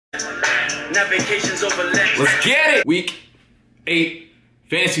Now vacations over left. Let's get it! Week 8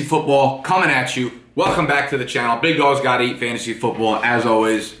 fantasy football coming at you. Welcome back to the channel. Big Dog's Got 8 fantasy football. As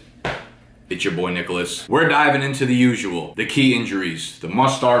always, it's your boy Nicholas. We're diving into the usual, the key injuries, the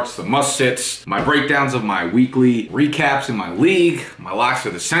must starts, the must sits, my breakdowns of my weekly recaps in my league, my locks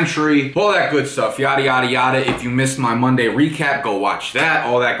of the century, all that good stuff, yada yada yada. If you missed my Monday recap, go watch that,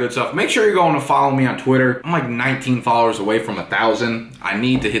 all that good stuff. Make sure you're going to follow me on Twitter. I'm like 19 followers away from 1,000. I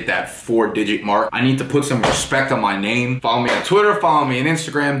need to hit that 4-digit mark. I need to put some respect on my name. Follow me on Twitter, follow me on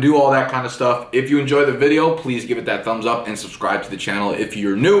Instagram, do all that kind of stuff. If you enjoy the video, please give it that thumbs up and subscribe to the channel if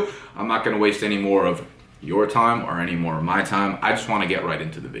you're new. I'm not going to waste any more of your time or any more of my time. I just want to get right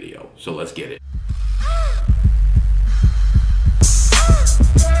into the video. So let's get it.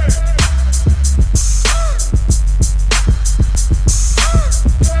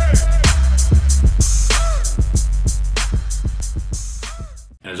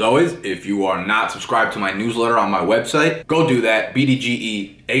 As always, if you are not subscribed to my newsletter on my website, go do that,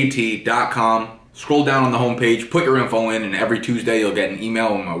 bdgeat.com. Scroll down on the homepage, put your info in, and every Tuesday you'll get an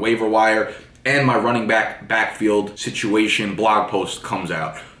email when my waiver wire and my running back backfield situation blog post comes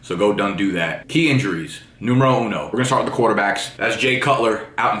out. So go do that. Key injuries, numero uno. We're gonna start with the quarterbacks. That's Jay Cutler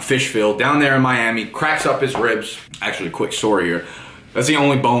out in Fishville, down there in Miami, cracks up his ribs. Actually, a quick story here. That's the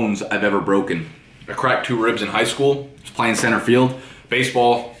only bones I've ever broken. I cracked 2 ribs in high school. I was playing center field.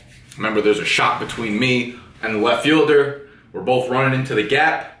 Baseball, remember there's a shot between me and the left fielder. We're both running into the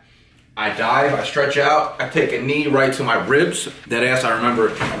gap. I dive, I stretch out, I take a knee right to my ribs. That ass, I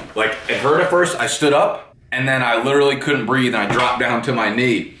remember, like, it hurt at first. I stood up, and then I literally couldn't breathe, and I dropped down to my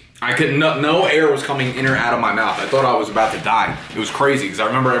knee. I couldn't, no air was coming in or out of my mouth. I thought I was about to die. It was crazy, because I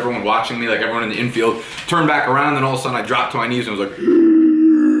remember everyone watching me, like everyone in the infield, turned back around, and all of a sudden I dropped to my knees and was like,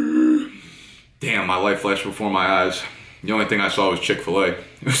 damn, my life flashed before my eyes. The only thing I saw was Chick-fil-A.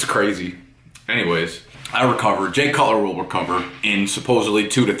 It was crazy. Anyways, I recovered. Jay Cutler will recover in supposedly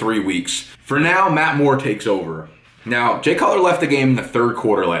 2 to 3 weeks. For now, Matt Moore takes over. Now, Jay Cutler left the game in the 3rd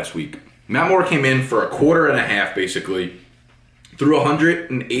quarter last week. Matt Moore came in for a quarter and a half, basically, threw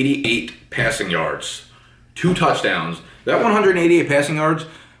 188 passing yards, 2 touchdowns. That 188 passing yards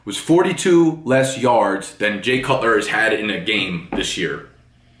was 42 less yards than Jay Cutler has had in a game this year.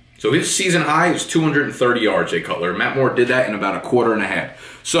 So his season high is 230 yards, Jay Cutler. Matt Moore did that in about a quarter and a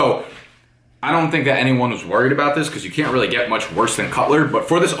half. So I don't think that anyone was worried about this because you can't really get much worse than Cutler. But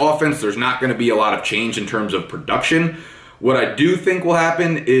for this offense, there's not going to be a lot of change in terms of production. What I do think will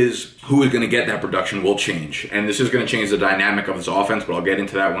happen is who is going to get that production will change. And this is going to change the dynamic of this offense, but I'll get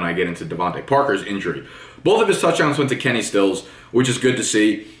into that when I get into DeVante Parker's injury. Both of his touchdowns went to Kenny Stills, which is good to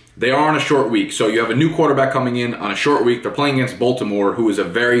see. They are on a short week, so you have a new quarterback coming in on a short week. They're playing against Baltimore, who is a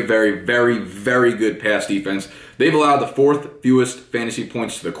very, very, very, very good pass defense. They've allowed the 4th fewest fantasy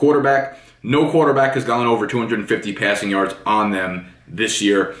points to the quarterback. No quarterback has gone over 250 passing yards on them this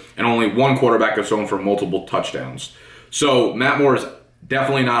year, and only 1 quarterback has thrown for multiple touchdowns. So Matt Moore is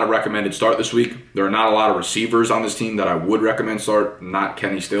definitely not a recommended start this week. There are not a lot of receivers on this team that I would recommend start, not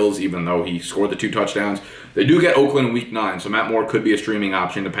Kenny Stills, even though he scored the 2 touchdowns. They do get Oakland in week 9, so Matt Moore could be a streaming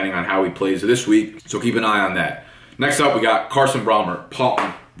option depending on how he plays this week, so keep an eye on that. Next up, we got Carson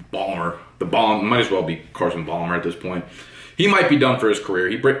Palmer. The bomb might as well be Carson Palmer at this point. He might be done for his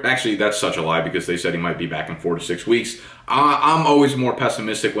career. Actually, that's such a lie because they said he might be back in 4 to 6 weeks. I'm always more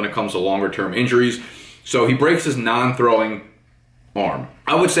pessimistic when it comes to longer-term injuries. So he breaks his non-throwing arm.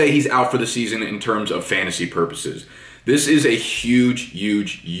 I would say he's out for the season in terms of fantasy purposes. This is a huge,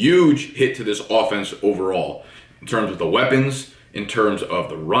 huge, huge hit to this offense overall. In terms of the weapons, in terms of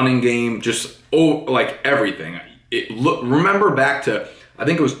the running game, just like everything. Remember back to, I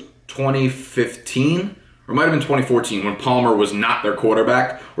think it was 2015? Or it might have been 2014 when Palmer was not their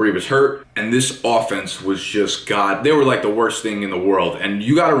quarterback or he was hurt. And this offense was just, God, they were like the worst thing in the world. And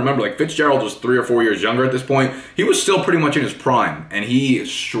you got to remember, like Fitzgerald was 3 or 4 years younger at this point. He was still pretty much in his prime. And he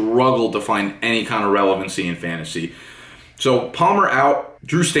struggled to find any kind of relevancy in fantasy. So Palmer out,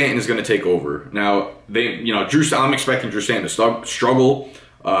 Drew Stanton is going to take over. Now, I'm expecting Drew Stanton to struggle.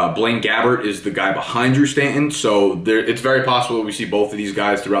 Blaine Gabbert is the guy behind Drew Stanton. So it's very possible we see both of these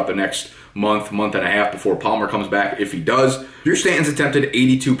guys throughout the next month and a half before Palmer comes back. If he does, Drew Stanton's attempted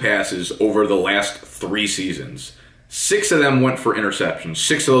 82 passes over the last 3 seasons. 6 of them went for interceptions.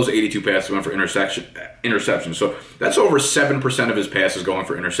 6 of those 82 passes went for interceptions. So that's over 7% of his passes going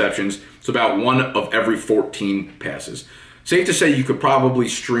for interceptions. It's about 1 of every 14 passes. Safe to say you could probably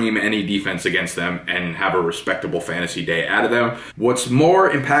stream any defense against them and have a respectable fantasy day out of them. What's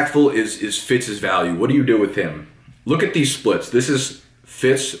more impactful is Fitz's value. What do you do with him? Look at these splits. This is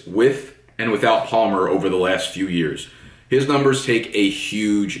Fitz with and without Palmer over the last few years. his numbers take a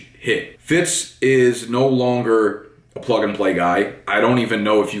huge hit. Fitz is no longer a plug-and-play guy. I don't even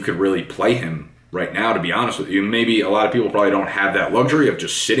know if you could really play him right now, to be honest with you. Maybe a lot of people probably don't have that luxury of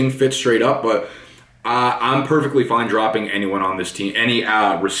just sitting Fitz straight up, but I'm perfectly fine dropping anyone on this team. Any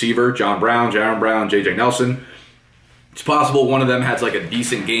receiver, John Brown, Jaron Brown, J.J. Nelson. It's possible one of them has like a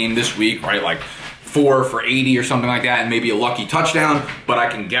decent game this week, right? Like 4 for 80 or something like that, and maybe a lucky touchdown, but I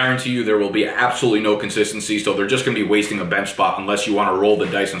can guarantee you there will be absolutely no consistency, so they're just going to be wasting a bench spot unless you want to roll the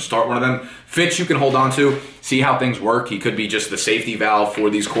dice and start one of them. Fitz you can hold on to, see how things work. He could be just the safety valve for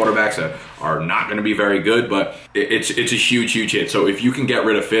these quarterbacks that are not going to be very good, but it's a huge, huge hit. So if you can get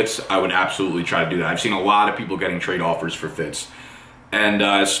rid of Fitz, I would absolutely try to do that. I've seen a lot of people getting trade offers for Fitz. And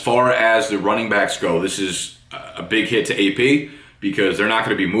as far as the running backs go, this is a big hit to AP because they're not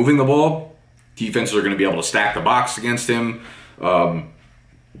going to be moving the ball. Defenses are going to be able to stack the box against him.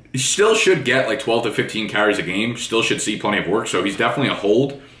 He still should get like 12 to 15 carries a game. Still should see plenty of work, so he's definitely a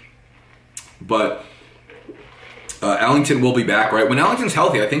hold. But Ellington will be back, right? When Ellington's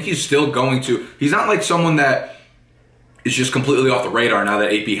healthy, I think he's still going to... He's not like someone that is just completely off the radar now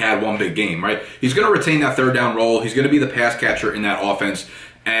that AP had one big game, right? He's going to retain that third down role. He's going to be the pass catcher in that offense.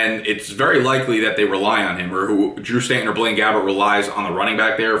 And it's very likely that they rely on him, or Drew Stanton or Blaine Gabbert relies on the running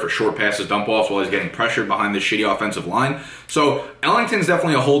back there for short passes, dump offs while he's getting pressured behind this shitty offensive line. So Ellington's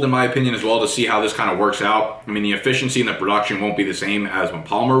definitely a hold in my opinion as well to see how this kind of works out. I mean, the efficiency and the production won't be the same as when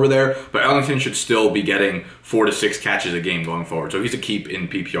Palmer were there, but Ellington should still be getting 4 to 6 catches a game going forward. So he's a keep in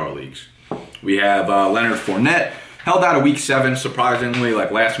PPR leagues. We have Leonard Fournette, held out of week 7, surprisingly, like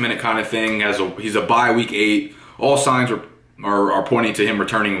last minute kind of thing. He's a bye week 8. All signs are pointing to him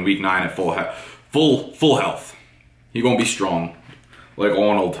returning in week 9 at full health. He's gonna be strong, like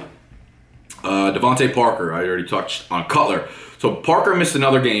Arnold. DeVante Parker, I already touched on Cutler. So Parker missed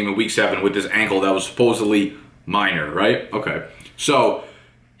another game in week 7 with his ankle that was supposedly minor, right? Okay, so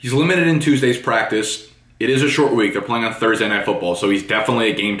he's limited in Tuesday's practice. It is a short week. They're playing on Thursday Night Football, so he's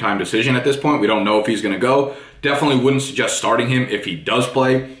definitely a game time decision at this point. We don't know if he's gonna go. Definitely wouldn't suggest starting him if he does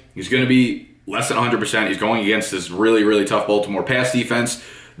play. He's gonna be less than 100%. He's going against this really, really tough Baltimore pass defense.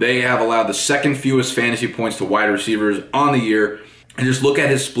 They have allowed the second fewest fantasy points to wide receivers on the year. And just look at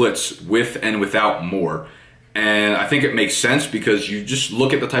his splits with and without Moore. And I think it makes sense because you just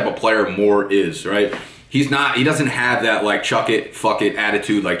look at the type of player Moore is, right? He doesn't have that like chuck it, fuck it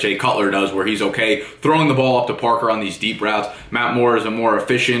attitude like Jay Cutler does where he's okay throwing the ball up to Parker on these deep routes. Matt Moore is a more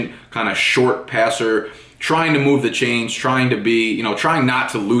efficient, kind of short passer, trying to move the chains, trying to be, trying not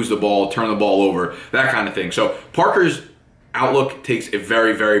to lose the ball, turn the ball over, that kind of thing. So Parker's outlook takes a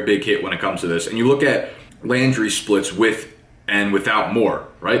very, very big hit when it comes to this. And you look at Landry's splits with and without Moore,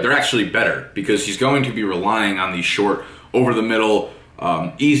 right? They're actually better because he's going to be relying on these short, over the middle,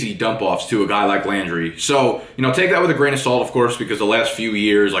 easy dump offs to a guy like Landry. So, take that with a grain of salt, of course, because the last few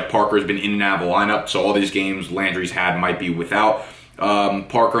years, like Parker's been in and out of the lineup. So all these games Landry's had might be without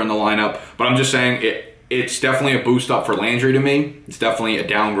Parker in the lineup. But I'm just saying it's definitely a boost up for Landry to me. It's definitely a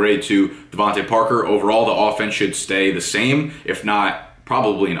downgrade to DeVante Parker. Overall, the offense should stay the same, if not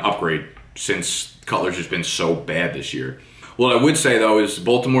probably an upgrade since Cutler's just been so bad this year. What I would say, though, is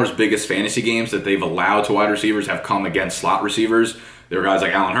Baltimore's biggest fantasy games that they've allowed to wide receivers have come against slot receivers. There are guys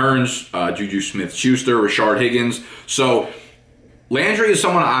like Allen Hurns, Juju Smith-Schuster, Rashard Higgins. So Landry is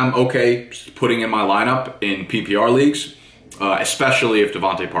someone I'm okay putting in my lineup in PPR leagues. Especially if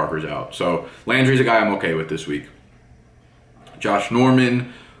DeVante Parker's out. So Landry's a guy I'm okay with this week. Josh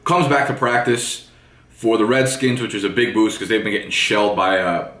Norman comes back to practice for the Redskins, which is a big boost because they've been getting shelled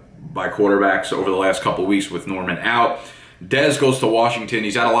by quarterbacks over the last couple weeks with Norman out. Dez goes to Washington.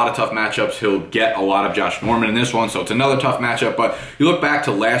 He's had a lot of tough matchups. He'll get a lot of Josh Norman in this one, so it's another tough matchup. But you look back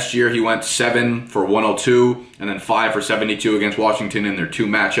to last year, he went 7 for 102 and then 5 for 72 against Washington in their 2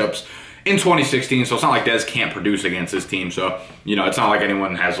 matchups in 2016, so it's not like Dez can't produce against this team. So, it's not like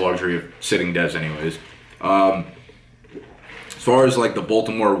anyone has the luxury of sitting Dez anyways. As far as like the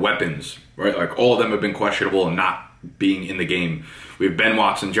Baltimore weapons, right? Like all of them have been questionable and not being in the game. We have Ben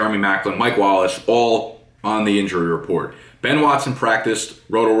Watson, Jeremy Maclin, Mike Wallace, all on the injury report. Ben Watson practiced.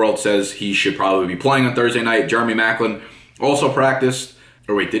 Roto-World says he should probably be playing on Thursday night. Jeremy Maclin also practiced.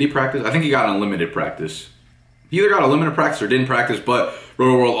 Or wait, did he practice? I think he got an unlimited practice. He either got a limited practice or didn't practice, but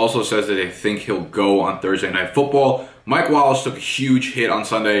Roto-World also says that they think he'll go on Thursday Night Football. Mike Wallace took a huge hit on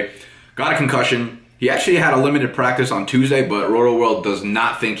Sunday, got a concussion. He actually had a limited practice on Tuesday, but Roto-World does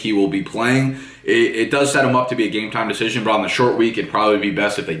not think he will be playing. It does set him up to be a game-time decision, but on the short week, it'd probably be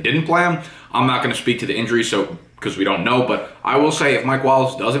best if they didn't play him. I'm not going to speak to the injury because we don't know, but I will say if Mike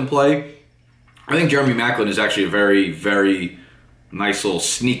Wallace doesn't play, I think Jeremy Maclin is actually a very, very nice little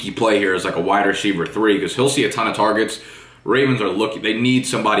sneaky play here as like a wide receiver 3 because he'll see a ton of targets. Ravens are looking, they need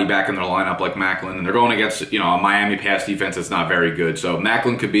somebody back in their lineup like Maclin, and they're going against, a Miami pass defense that's not very good. So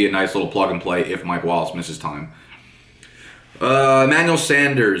Maclin could be a nice little plug and play if Mike Wallace misses time. Emmanuel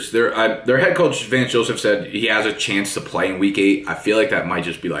Sanders, their head coach Vance Joseph said he has a chance to play in Week 8. I feel like that might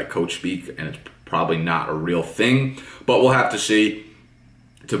just be like coach speak, and it's probably not a real thing, but we'll have to see.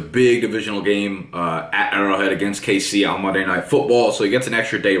 It's a big divisional game at Arrowhead against KC on Monday Night Football, so he gets an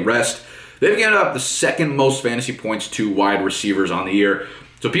extra day rest. They've given up the second most fantasy points to wide receivers on the year.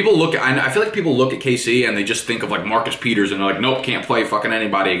 So people look at, I feel like people look at KC and they just think of like Marcus Peters and they're like, nope, can't play fucking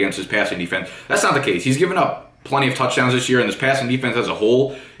anybody against his passing defense. That's not the case. He's given up plenty of touchdowns this year, and this passing defense as a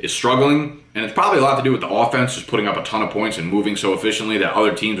whole is struggling. And it's probably a lot to do with the offense just putting up a ton of points and moving so efficiently that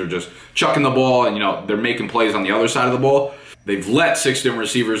other teams are just chucking the ball and, they're making plays on the other side of the ball. They've let 6 different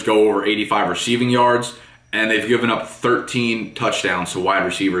receivers go over 85 receiving yards, and they've given up 13 touchdowns to wide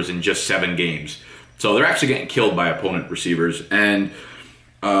receivers in just 7 games. So they're actually getting killed by opponent receivers. And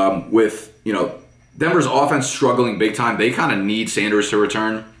with, Denver's offense struggling big time, they kind of need Sanders to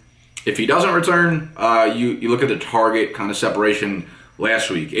return. If he doesn't return, you look at the target kind of separation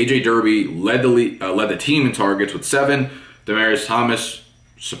last week. A.J. Derby led the team in targets with 7. Demaryius Thomas,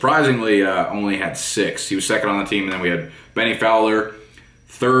 surprisingly, only had 6. He was second on the team, and then we had Benny Fowler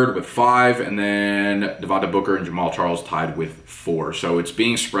third with 5, and then DeVante Booker and Jamal Charles tied with 4. So it's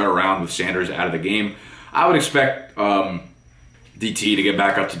being spread around with Sanders out of the game. I would expect DT to get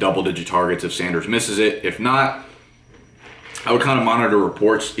back up to double-digit targets if Sanders misses it. If not, I would kind of monitor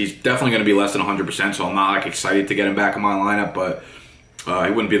reports. He's definitely going to be less than 100%, so I'm not like excited to get him back in my lineup, but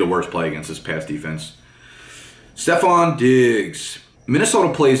he wouldn't be the worst play against this pass defense. Stefon Diggs.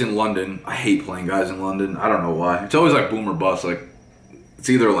 Minnesota plays in London. I hate playing guys in London. I don't know why. It's always like boom or bust. Like, it's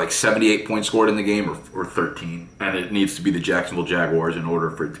either like 78 points scored in the game or 13. And it needs to be the Jacksonville Jaguars in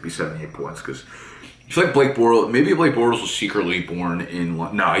order for it to be 78 points. Because I feel like Blake Bortles, maybe Blake Bortles was secretly born in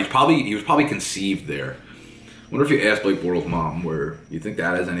London. No, he was probably conceived there. I wonder if you ask Blake Bortles' mom where you think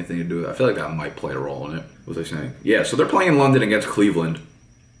that has anything to do with it. I feel like that might play a role in it. What was I saying? Yeah, so they're playing in London against Cleveland.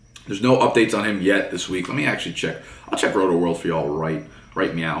 There's no updates on him yet this week. Let me actually check. I'll check Roto World for y'all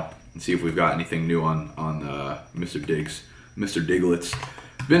right meow and see if we've got anything new on Mr. Diggs. Mr. Diglets.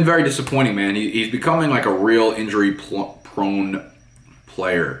 Been very disappointing, man. He's becoming like a real injury-prone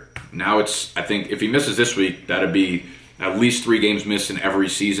player. Now I think if he misses this week, that'd be at least 3 games missed in every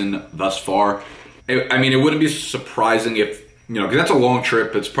season thus far. It wouldn't be surprising if, because that's a long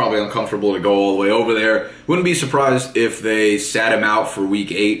trip. It's probably uncomfortable to go all the way over there. Wouldn't be surprised if they sat him out for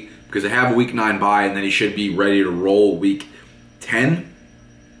week 8 because they have a week 9 bye, and then he should be ready to roll week 10.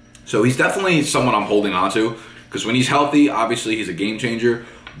 So he's definitely someone I'm holding on to because when he's healthy, obviously he's a game changer,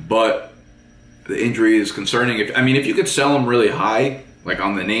 but the injury is concerning. If you could sell him really high, like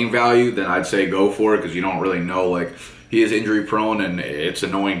on the name value, then I'd say go for it because you don't really know, like, he is injury prone and it's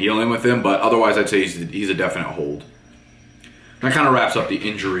annoying dealing with him, but otherwise I'd say he's a definite hold. That kind of wraps up the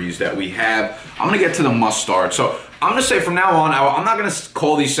injuries that we have. I'm going to get to the must starts. So I'm going to say from now on, I'm not going to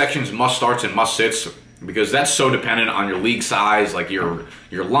call these sections must starts and must sits because that's so dependent on your league size, like your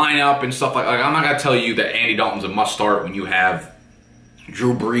lineup and stuff like that. I'm not going to tell you that Andy Dalton's a must start when you have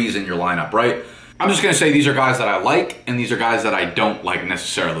Drew Brees in your lineup, right? I'm just going to say these are guys that I like and these are guys that I don't like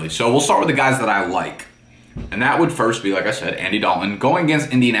necessarily. So we'll start with the guys that I like. And that would first be, like I said, Andy Dalton going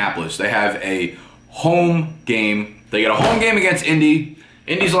against Indianapolis. They have a home game. They get a home game against Indy.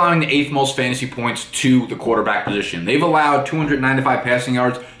 Indy's allowing the 8th most fantasy points to the quarterback position. They've allowed 295 passing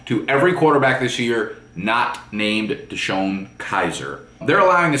yards to every quarterback this year, not named Deshaun Kaiser. They're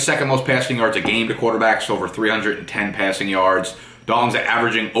allowing the 2nd most passing yards a game to quarterbacks, over 310 passing yards. Dalton's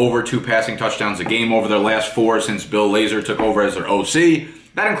averaging over 2 passing touchdowns a game over their last 4 since Bill Lazor took over as their OC.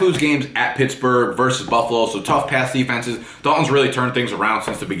 That includes games at Pittsburgh versus Buffalo, so tough pass defenses. Dalton's really turned things around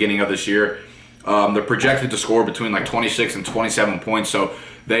since the beginning of this year. They're projected to score between like 26 and 27 points, so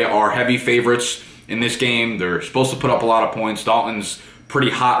they are heavy favorites in this game. They're supposed to put up a lot of points. Dalton's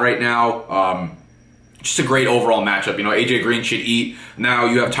pretty hot right now. Just a great overall matchup. AJ Green should eat. Now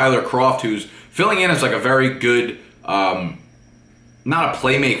you have Tyler Kroft, who's filling in as like a very good, not a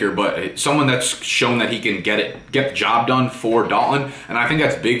playmaker, but someone that's shown that he can get the job done for Dalton. And I think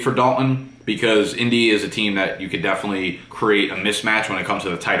that's big for Dalton because Indy is a team that you could definitely create a mismatch when it comes to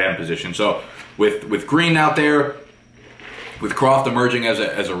the tight end position. So with Green out there, with Kroft emerging as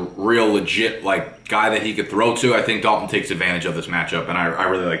a real legit like guy that he could throw to, I think Dalton takes advantage of this matchup, and I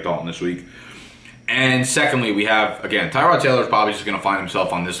really like Dalton this week. And secondly, we have, again, Tyrod Taylor's probably just going to find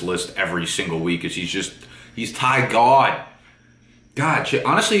himself on this list every single week because he's Ty God. God,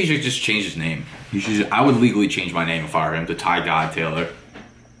 honestly, he should just change his name. I would legally change my name if I were him to Ty God Taylor.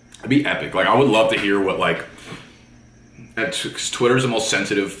 It'd be epic. Like, I would love to hear what, like, Twitter's the most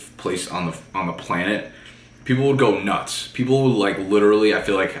sensitive place on the planet. People would go nuts. People would like literally, I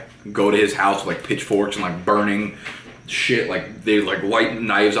feel like, go to his house with like pitchforks and like burning shit. Like they like light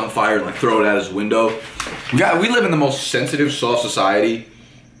knives on fire and like throw it out his window. We live in the most sensitive, soft society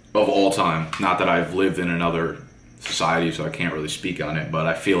of all time. Not that I've lived in another society, so I can't really speak on it, but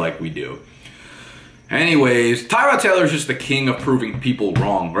I feel like we do. Anyways, Tyrod Taylor is just the king of proving people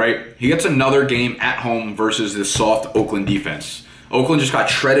wrong, right? He gets another game at home versus this soft Oakland defense. Oakland just got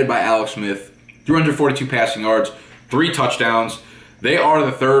shredded by Alex Smith. 342 passing yards, 3 touchdowns. They are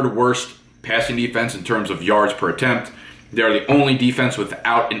the 3rd worst passing defense in terms of yards per attempt. They are the only defense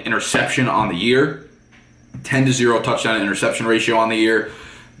without an interception on the year. 10-0 touchdown to interception ratio on the year.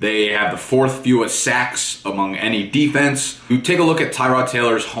 They have the 4th fewest sacks among any defense. You take a look at Tyrod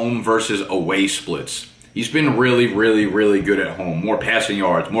Taylor's home versus away splits. He's been really, really, really good at home. More passing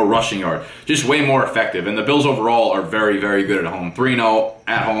yards, more rushing yards, just way more effective. And the Bills overall are very, very good at home. 3-0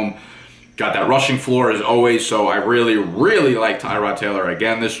 at home. Got that rushing floor as always, so I really, really like Tyrod Taylor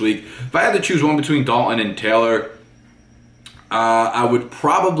again this week. If I had to choose one between Dalton and Taylor, I would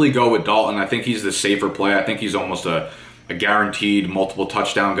probably go with Dalton. I think he's the safer play. I think he's almost a guaranteed multiple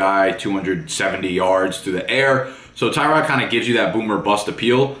touchdown guy, 270 yards through the air. So Tyrod kind of gives you that boomer bust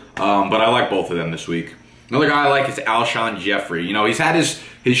appeal, but I like both of them this week. Another guy I like is Alshon Jeffrey. You know, he's had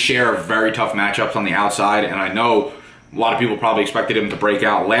his share of very tough matchups on the outside, and I know a lot of people probably expected him to break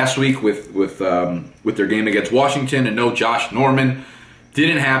out last week with their game against Washington, and no Josh Norman.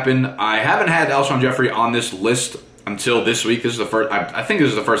 Didn't happen. I haven't had Alshon Jeffrey on this list until this week. This is the first. I think this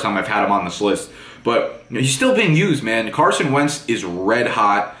is the first time I've had him on this list. But you know, he's still being used, man. Carson Wentz is red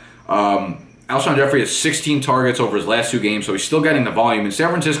hot. Alshon Jeffrey has 16 targets over his last 2 games, so he's still getting the volume. And San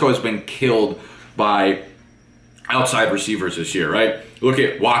Francisco has been killed by outside receivers this year, right? Look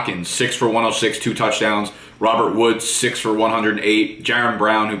at Watkins, 6 for 106, 2 touchdowns. Robert Woods, 6 for 108. Jaron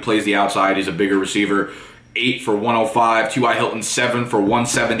Brown, who plays the outside, he's a bigger receiver, 8 for 105. T.Y. Hilton, 7 for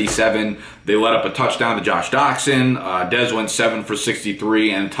 177. They let up a touchdown to Josh Doxson. Dez went 7 for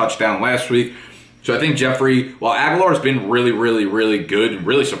 63 and a touchdown last week. So I think Jeffrey, while Aguilar's been really, really, really good,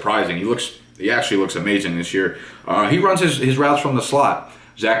 really surprising. He actually looks amazing this year. He runs his routes from the slot.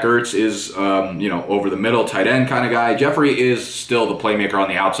 Zach Ertz is, over the middle, tight end kind of guy. Jeffrey is still the playmaker on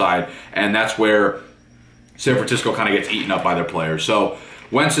the outside, and that's where San Francisco kind of gets eaten up by their players. So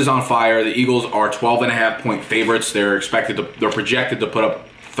Wentz is on fire. The Eagles are 12.5-point favorites. They're projected to put up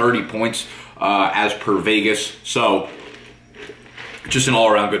 30 points as per Vegas. So just an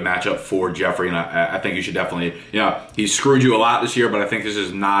all-around good matchup for Jeffrey, and I think you should definitely, he's screwed you a lot this year, but I think this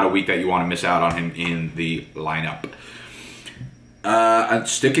is not a week that you want to miss out on him in the lineup.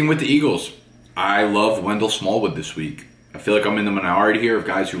 Sticking with the Eagles, I love Wendell Smallwood this week. I feel like I'm in the minority here of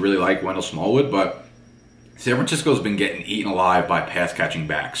guys who really like Wendell Smallwood, but San Francisco's been getting eaten alive by pass-catching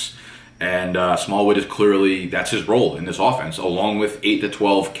backs. And Smallwood is clearly, that's his role in this offense, along with 8 to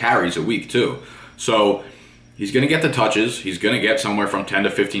 12 carries a week, too. So he's going to get the touches. He's going to get somewhere from 10 to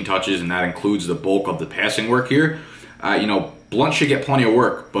 15 touches, and that includes the bulk of the passing work here. Blunt should get plenty of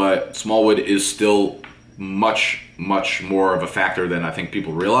work, but Smallwood is still much, much more of a factor than I think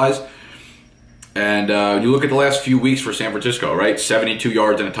people realize. And you look at the last few weeks for San Francisco, right? 72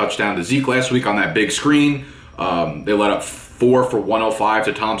 yards and a touchdown to Zeke last week on that big screen. They let up 4 for 105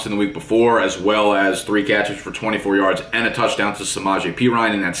 to Thompson the week before, as well as 3 catches for 24 yards and a touchdown to Samaje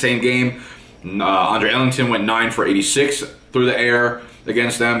Perine in that same game. Andre Ellington went 9 for 86 through the air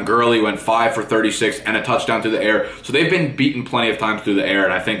against them. Gurley went 5 for 36 and a touchdown through the air. So they've been beaten plenty of times through the air,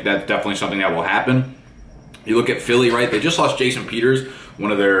 and I think that's definitely something that will happen. You look at Philly, right? They just lost Jason Peters,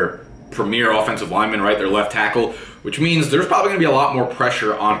 one of their premier offensive linemen, right? Their left tackle, which means there's probably going to be a lot more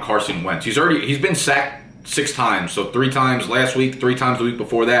pressure on Carson Wentz. He's been sacked 6 times, so 3 times last week, 3 times the week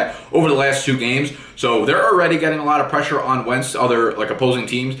before that, over the last 2 games. So they're already getting a lot of pressure on Wentz, other opposing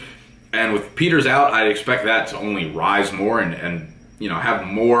teams. And with Peters out, I'd expect that to only rise more and have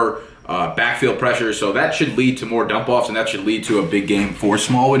more backfield pressure. So that should lead to more dump-offs, and that should lead to a big game for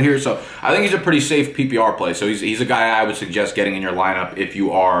Smallwood here. So I think he's a pretty safe PPR play. So he's a guy I would suggest getting in your lineup if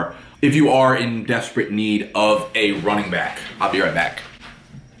you are in desperate need of a running back. I'll be right back.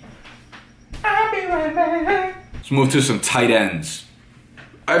 Let's move to some tight ends.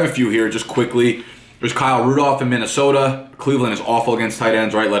 I have a few here just quickly. There's Kyle Rudolph in Minnesota. Cleveland is awful against tight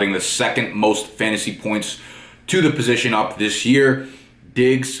ends, right? Letting the 2nd most fantasy points to the position up this year.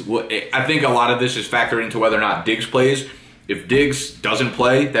 Diggs, I think a lot of this is factored into whether or not Diggs plays. If Diggs doesn't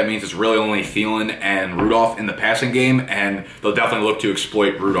play, that means it's really only Thielen and Rudolph in the passing game, and they'll definitely look to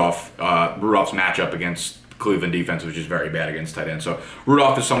exploit Rudolph's matchup against Cleveland defense was just very bad against tight ends. So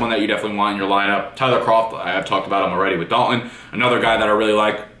Rudolph is someone that you definitely want in your lineup. Tyler Kroft, I've talked about him already with Dalton. Another guy that I really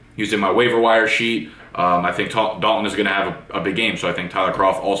like. He's in my waiver wire sheet. I think Dalton is going to have a big game, so I think Tyler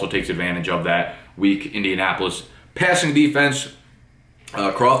Kroft also takes advantage of that weak Indianapolis passing defense.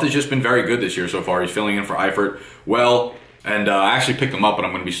 Kroft has just been very good this year so far. He's filling in for Eifert well, and I actually picked him up, and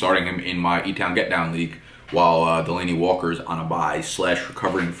I'm going to be starting him in my E-Town Get Down League while Delaney Walker's on a bye /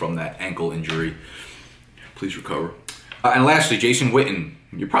 recovering from that ankle injury. Please recover. And lastly, Jason Witten.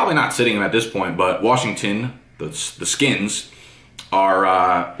 You're probably not sitting him at this point, but Washington, the Skins,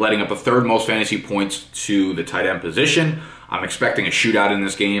 are letting up the third most fantasy points to the tight end position. I'm expecting a shootout in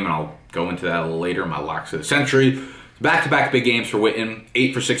this game, and I'll go into that a little later in my locks of the century. Back-to-back big games for Witten.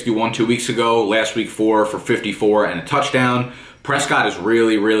 8 for 61 2 weeks ago. Last week, 4 for 54 and a touchdown. Prescott is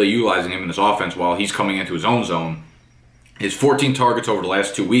really, really utilizing him in this offense while he's coming into his own zone. His 14 targets over the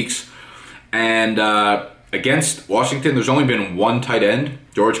last 2 weeks. And against Washington, there's only been one tight end,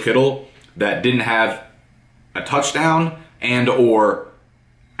 George Kittle, that didn't have a touchdown and or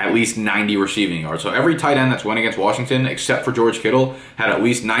at least 90 receiving yards. So every tight end that's went against Washington, except for George Kittle, had at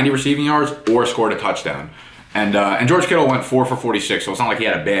least 90 receiving yards or scored a touchdown. And George Kittle went 4 for 46, so it's not like he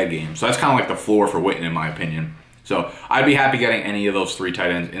had a bad game. So that's kind of like the floor for Witten, in my opinion. So I'd be happy getting any of those 3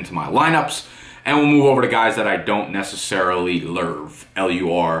 tight ends into my lineups. And we'll move over to guys that I don't necessarily lurv,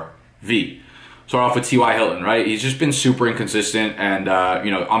 L-U-R-V. Start off with T.Y. Hilton, right? He's just been super inconsistent, and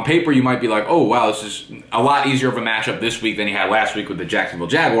on paper you might be like, oh wow, this is a lot easier of a matchup this week than he had last week with the Jacksonville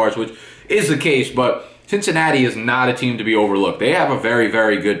Jaguars, which is the case, but Cincinnati is not a team to be overlooked. They have a very,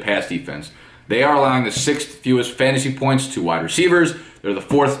 very good pass defense. They are allowing the 6th fewest fantasy points to wide receivers. They're the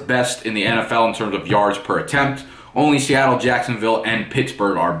 4th best in the NFL in terms of yards per attempt. Only Seattle, Jacksonville, and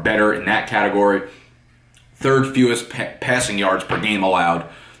Pittsburgh are better in that category. 3rd fewest passing yards per game allowed.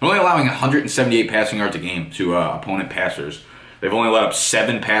 They're only allowing 178 passing yards a game to opponent passers. They've only let up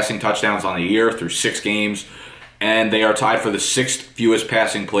 7 passing touchdowns on the year through 6 games, and they are tied for the 6th fewest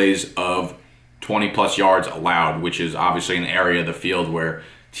passing plays of 20-plus yards allowed, which is obviously an area of the field where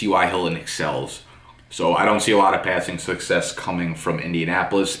T.Y. Hilton excels. So I don't see a lot of passing success coming from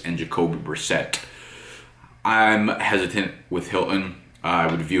Indianapolis and Jacoby Brissett. I'm hesitant with Hilton. I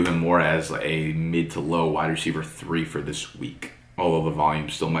would view him more as a mid to low wide receiver 3 for this week. Although the volume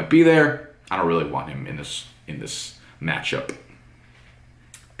still might be there, I don't really want him in this matchup.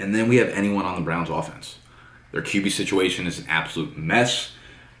 And then we have anyone on the Browns offense. Their QB situation is an absolute mess.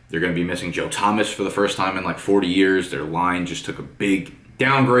 They're going to be missing Joe Thomas for the first time in like 40 years. Their line just took a big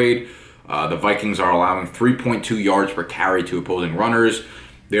downgrade. The Vikings are allowing 3.2 yards per carry to opposing runners.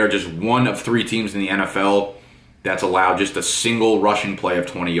 They are just one of 3 teams in the NFL that's allowed just a single rushing play of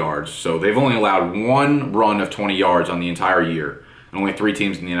 20 yards. So they've only allowed 1 run of 20 yards on the entire year. And only 3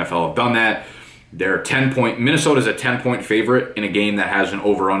 teams in the NFL have done that. They're Minnesota's a 10-point favorite in a game that has an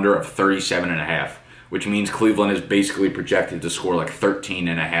over-under of 37.5, which means Cleveland is basically projected to score like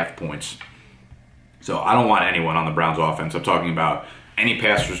 13.5 points. So I don't want anyone on the Browns offense. I'm talking about any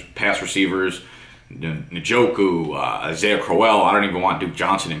pass receivers, Njoku, Isaiah Crowell. I don't even want Duke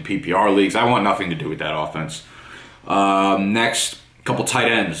Johnson in PPR leagues. I want nothing to do with that offense. Next, a couple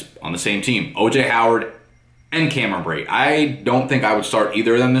tight ends on the same team. O.J. Howard and Cameron Brate. I don't think I would start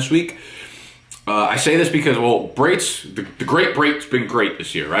either of them this week. I say this because, well, the great Brate's been great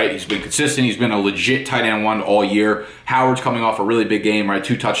this year, right? He's been consistent. He's been a legit tight end 1 all year. Howard's coming off a really big game, right?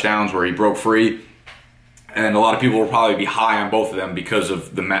 2 touchdowns where he broke free. And a lot of people will probably be high on both of them because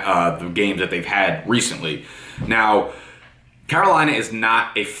of the games that they've had recently. Now, Carolina is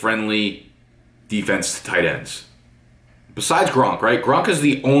not a friendly defense to tight ends. Besides Gronk, right? Gronk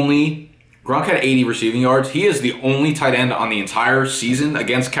had 80 receiving yards. He is the only tight end on the entire season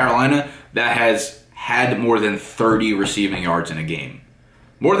against Carolina that has had more than 30 receiving yards in a game.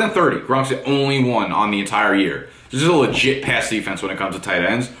 More than 30. Gronk's the only one on the entire year. This is a legit pass defense when it comes to tight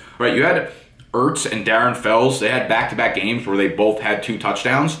ends. Right? You had Ertz and Darren Fells. They had back-to-back games where they both had 2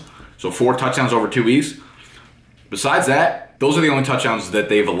 touchdowns. So 4 touchdowns over 2 weeks. Besides that, those are the only touchdowns that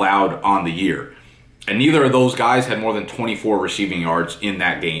they've allowed on the year. And neither of those guys had more than 24 receiving yards in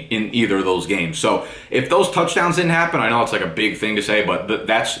that game, in either of those games. So if those touchdowns didn't happen, I know it's like a big thing to say, but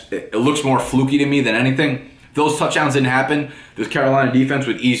it looks more fluky to me than anything. If those touchdowns didn't happen, this Carolina defense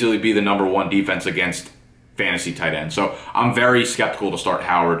would easily be the #1 defense against fantasy tight end. So I'm very skeptical to start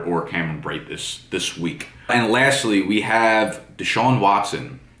Howard or Cameron Brate this week. And lastly, we have Deshaun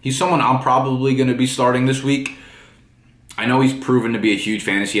Watson. He's someone I'm probably going to be starting this week. I know he's proven to be a huge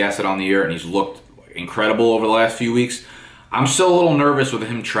fantasy asset on the year, and he's looked incredible over the last few weeks. I'm still a little nervous with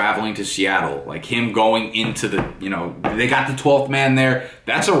him traveling to Seattle. Like him going into the, they got the 12th man there.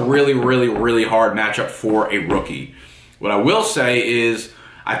 That's a really, really, really hard matchup for a rookie. What I will say is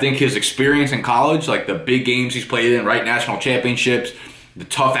I think his experience in college, like the big games he's played in, right, national championships, the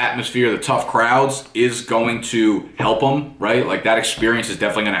tough atmosphere, the tough crowds is going to help him, right? Like that experience is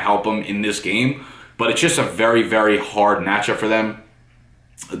definitely going to help him in this game. But it's just a very, very hard matchup for them,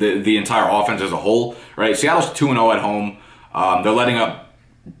 the entire offense as a whole, right? Seattle's 2-0 at home. They're letting up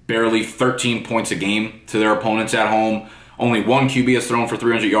barely 13 points a game to their opponents at home. Only one QB has thrown for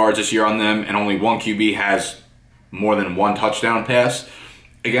 300 yards this year on them, and only one QB has more than one touchdown pass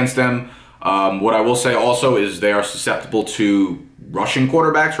against them. What I will say also is they are susceptible to rushing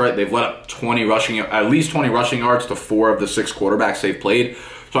quarterbacks, right? They've let up at least 20 rushing yards to 4 of the 6 quarterbacks they've played.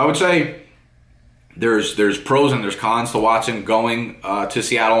 So I would say there's pros and there's cons to Watson going to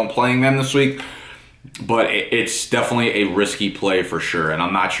Seattle and playing them this week. But it's definitely a risky play for sure, and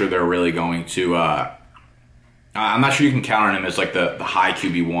I'm not sure they're really going to. I'm not sure you can count on him as like the high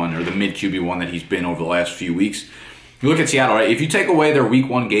QB1 or the mid QB1 that he's been over the last few weeks. You look at Seattle, right? If you take away their Week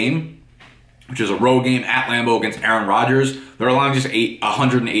 1 game, which is a road game at Lambeau against Aaron Rodgers, they're allowing just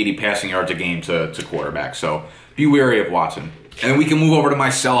 180 passing yards a game to quarterback. So be wary of Watson. And then we can move over to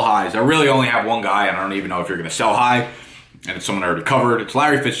my sell highs. I really only have one guy, and I don't even know if you're going to sell high, and it's someone I already covered. It's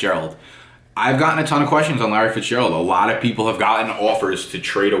Larry Fitzgerald. I've gotten a ton of questions on Larry Fitzgerald. A lot of people have gotten offers to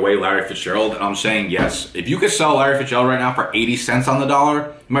trade away Larry Fitzgerald, and I'm saying yes. If you could sell Larry Fitzgerald right now for 80 cents on the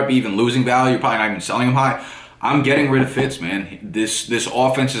dollar, you might be even losing value. You're probably not even selling him high. I'm getting rid of Fitz, man. This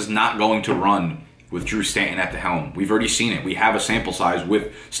offense is not going to run with Drew Stanton at the helm. We've already seen it. We have a sample size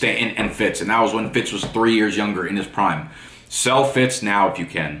with Stanton and Fitz, and that was when Fitz was 3 years younger in his prime. Sell Fitz now if you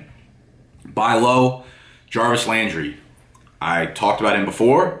can. Buy low, Jarvis Landry. I talked about him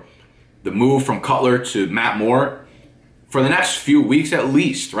before. The move from Cutler to Matt Moore for the next few weeks at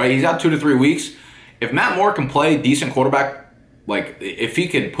least, right? He's out 2 to 3 weeks. If Matt Moore can play decent quarterback, like if he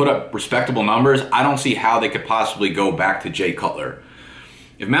could put up respectable numbers, I don't see how they could possibly go back to Jay Cutler.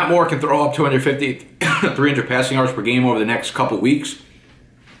 If Matt Moore can throw up 250, 300 passing yards per game over the next couple weeks,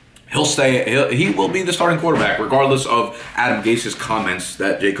 he will be the starting quarterback, regardless of Adam Gase's comments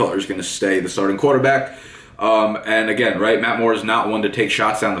that Jay Cutler is going to stay the starting quarterback. And again, right, Matt Moore is not one to take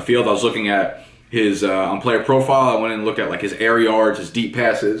shots down the field. I was looking at his on player profile. I went and looked at like his air yards, his deep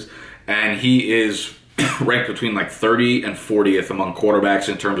passes, and he is ranked between like 30 and 40th among quarterbacks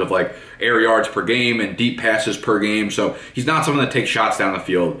in terms of like air yards per game and deep passes per game. So he's not someone that takes shots down the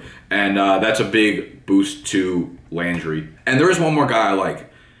field, and that's a big boost to Landry. And there is one more guy I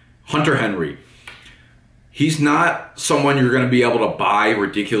like, Hunter Henry. He's not someone you're going to be able to buy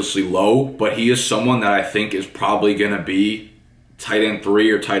ridiculously low, but he is someone that I think is probably going to be tight end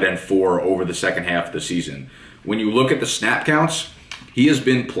 3 or tight end 4 over the second half of the season. When you look at the snap counts, he has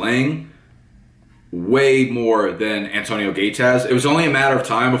been playing way more than Antonio Gates has. It was only a matter of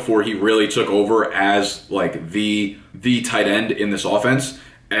time before he really took over as like the tight end in this offense.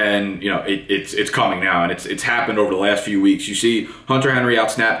 And, it's coming now, and it's happened over the last few weeks. You see Hunter Henry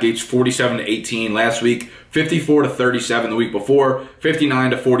outsnap Gates 47-18 last week, 54-37 the week before,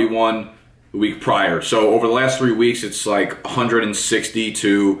 59-41 the week prior. So over the last 3 weeks, it's like 160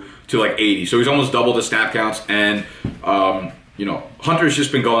 to like 80. So he's almost doubled the snap counts, and, Hunter's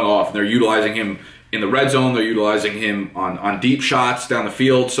just been going off, and they're utilizing him in the red zone. They're utilizing him on deep shots down the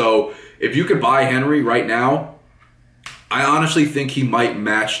field. So if you could buy Henry right now, I honestly think he might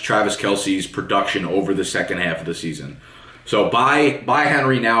match Travis Kelce's production over the second half of the season. So buy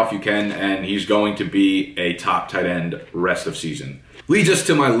Henry now if you can, and he's going to be a top tight end rest of season. Leads us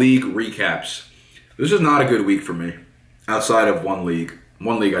to my league recaps. This is not a good week for me, outside of one league.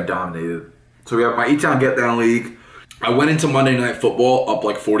 One league I dominated. So we have my E-Town Get Down League. I went into Monday Night Football up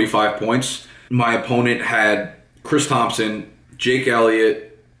like 45 points. My opponent had Chris Thompson, Jake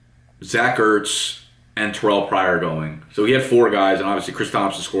Elliott, Zach Ertz, and Terrell Pryor going. So he had 4 guys, and obviously Chris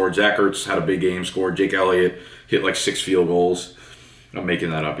Thompson scored. Zach Ertz had a big game, scored. Jake Elliott hit like 6 field goals. I'm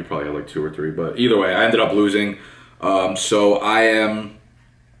making that up. He probably had like 2 or 3. But either way, I ended up losing. So I'm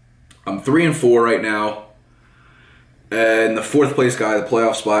 3-4 right now. And the 4th place guy, the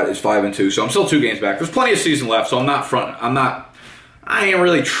playoff spot, is 5-2. So I'm still 2 games back. There's plenty of season left, so I ain't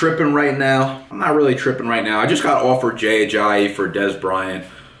really tripping right now. I'm not really tripping right now. I just got offered Jay Ajayi for Des Bryant.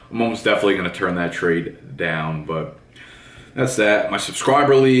 I'm almost definitely going to turn that trade down, but that's that. My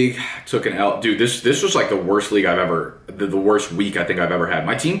subscriber league took an L. Dude, this was like the worst league the worst week I think I've ever had.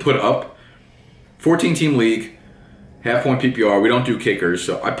 My team put up 14-team league, half-point PPR. We don't do kickers,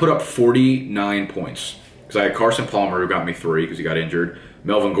 so I put up 49 points because I had Carson Palmer who got me 3 because he got injured.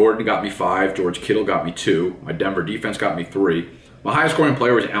 Melvin Gordon got me 5. George Kittle got me 2. My Denver defense got me 3. My highest scoring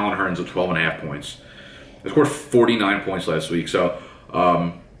player was Allen Hurns with 12.5 points. I scored 49 points last week. So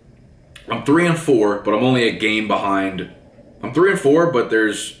I'm 3-4, but I'm only a game behind. I'm 3-4, but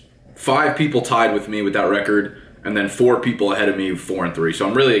there's 5 people tied with me with that record, and then 4 people ahead of me, 4-3. So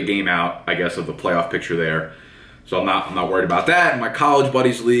I'm really a game out, I guess, of the playoff picture there. So I'm not worried about that. In my college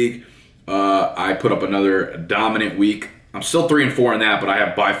buddies league, I put up another dominant week. I'm still 3-4 in that, but I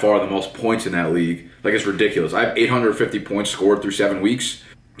have by far the most points in that league. Like, it's ridiculous. I have 850 points scored through 7 weeks.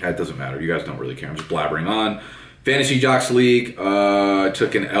 That doesn't matter. You guys don't really care. I'm just blabbering on. Fantasy Jocks League,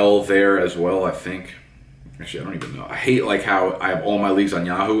 took an L there as well, I think. Actually, I don't even know. I hate like how I have all my leagues on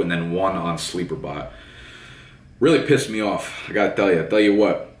Yahoo and then 1 on SleeperBot. Really pissed me off, I gotta tell you. I tell you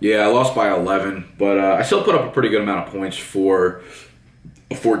what. Yeah, I lost by 11, but I still put up a pretty good amount of points for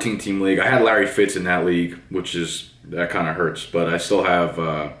a 14-team league. I had Larry Fitz in that league, which is, that kind of hurts. But I still have,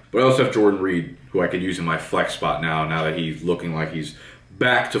 but I also have Jordan Reed, who I could use in my flex spot now that he's looking like he's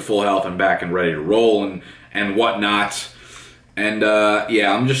back to full health and back and ready to roll and whatnot. And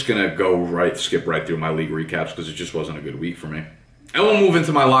yeah, I'm just gonna skip right through my league recaps because it just wasn't a good week for me. And we'll move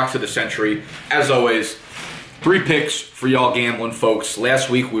into my locks of the century. As always, 3 picks for y'all gambling folks. Last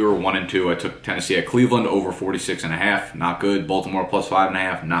week we were 1-2. I took Tennessee at Cleveland over 46.5, not good. Baltimore plus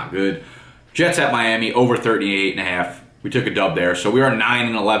 5.5, not good. Jets at Miami over 38.5. We took a dub there, so we are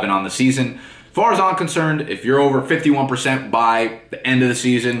 9-11 on the season. As far as I'm concerned, if you're over 51% by the end of the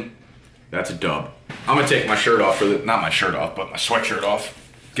season, that's a dub. I'm gonna take my shirt off not my shirt off, but my sweatshirt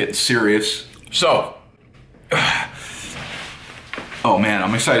off. Getting serious. So, oh man,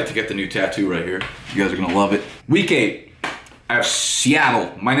 I'm excited to get the new tattoo right here. You guys are gonna love it. Week 8, I have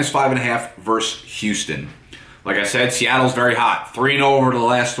Seattle minus 5.5 versus Houston. Like I said, Seattle's very hot. 3-0 over the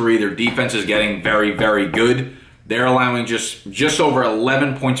last 3. Their defense is getting very, very good. They're allowing just over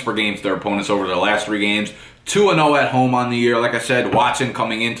 11 points per game to their opponents over their last 3 games. 2-0 at home on the year. Like I said, Watson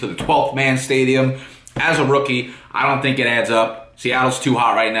coming into the 12th man stadium as a rookie. I don't think it adds up. Seattle's too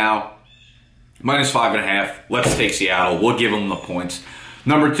hot right now. Minus 5.5. Let's take Seattle. We'll give them the points.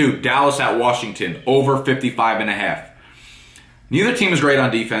 Number 2, Dallas at Washington over 55.5. Neither team is great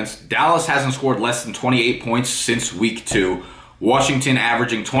on defense. Dallas hasn't scored less than 28 points since week 2. Washington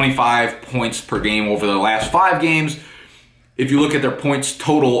averaging 25 points per game over the last 5 games. If you look at their points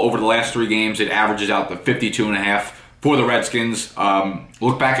total over the last 3 games, it averages out to 52.5 for the Redskins.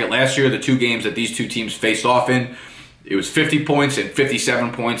 Look back at last year, the 2 games that these 2 teams faced off in. It was 50 points and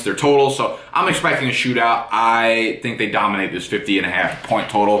 57 points, their total. So I'm expecting a shootout. I think they dominate this 50.5 point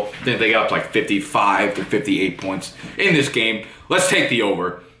total. I think they get up to like 55 to 58 points in this game. Let's take the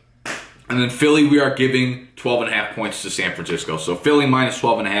over. And then Philly, we are giving 12.5 points to San Francisco. So Philly minus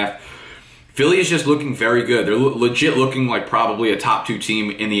 12.5. Philly is just looking very good. They're legit looking like probably a top 2 team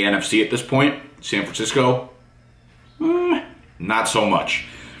in the NFC at this point. San Francisco, not so much.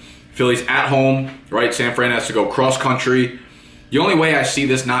 Philly's at home, right? San Fran has to go cross country. The only way I see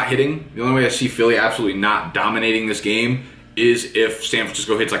this not hitting, the only way I see Philly absolutely not dominating this game is if San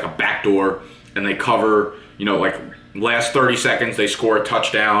Francisco hits like a backdoor and they cover, you know, like last 30 seconds, they score a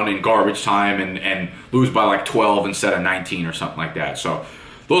touchdown in garbage time and lose by like 12 instead of 19 or something like that. So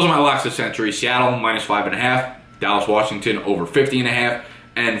those are my locks of the century. Seattle minus 5.5, Dallas, Washington over 50.5,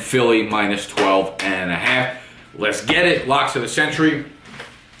 and Philly minus 12.5. Let's get it. Locks of the century.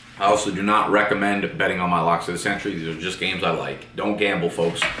 I also do not recommend betting on my locks of the century. These are just games I like. Don't gamble,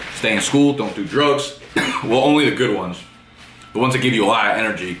 folks. Stay in school. Don't do drugs. Well, only the good ones. The ones that give you a lot of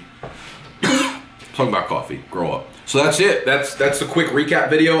energy. Talking about coffee. Grow up. So that's it. That's the quick recap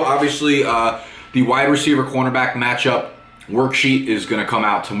video. Obviously, the wide receiver cornerback matchup worksheet is going to come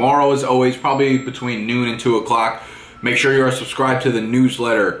out tomorrow, as always, probably between noon and 2 o'clock. Make sure you are subscribed to the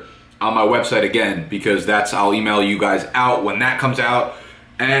newsletter on my website again, because I'll email you guys out when that comes out.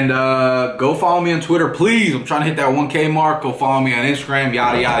 And go follow me on Twitter, please. I'm trying to hit that 1K mark. Go follow me on Instagram,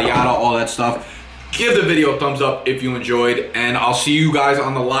 yada, yada, yada, all that stuff. Give the video a thumbs up if you enjoyed, and I'll see you guys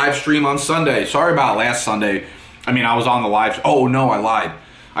on the live stream on Sunday. Sorry about last Sunday. I mean, I was on the live. Oh, no, I lied.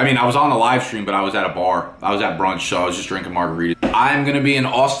 I mean, I was on the live stream, but I was at a bar. I was at brunch, so I was just drinking margaritas. I'm going to be in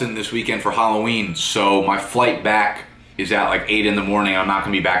Austin this weekend for Halloween, so my flight back is at like 8 in the morning. I'm not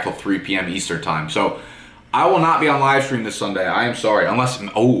going to be back till 3 p.m. Eastern time. So I will not be on live stream this Sunday. I am sorry. Unless,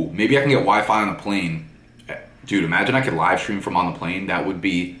 oh, maybe I can get Wi-Fi on the plane. Dude, imagine I could live stream from on the plane. That would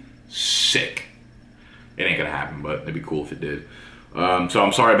be sick. It ain't going to happen, but it'd be cool if it did. So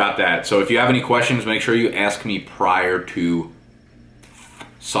I'm sorry about that. So if you have any questions, make sure you ask me prior to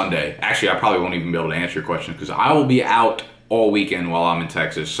Sunday. Actually, I probably won't even be able to answer your questions because I will be out all weekend while I'm in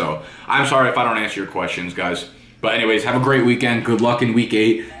Texas. So I'm sorry if I don't answer your questions, guys. But anyways, have a great weekend. Good luck in week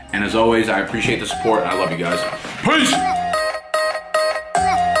 8. And as always, I appreciate the support and I love you guys. Peace!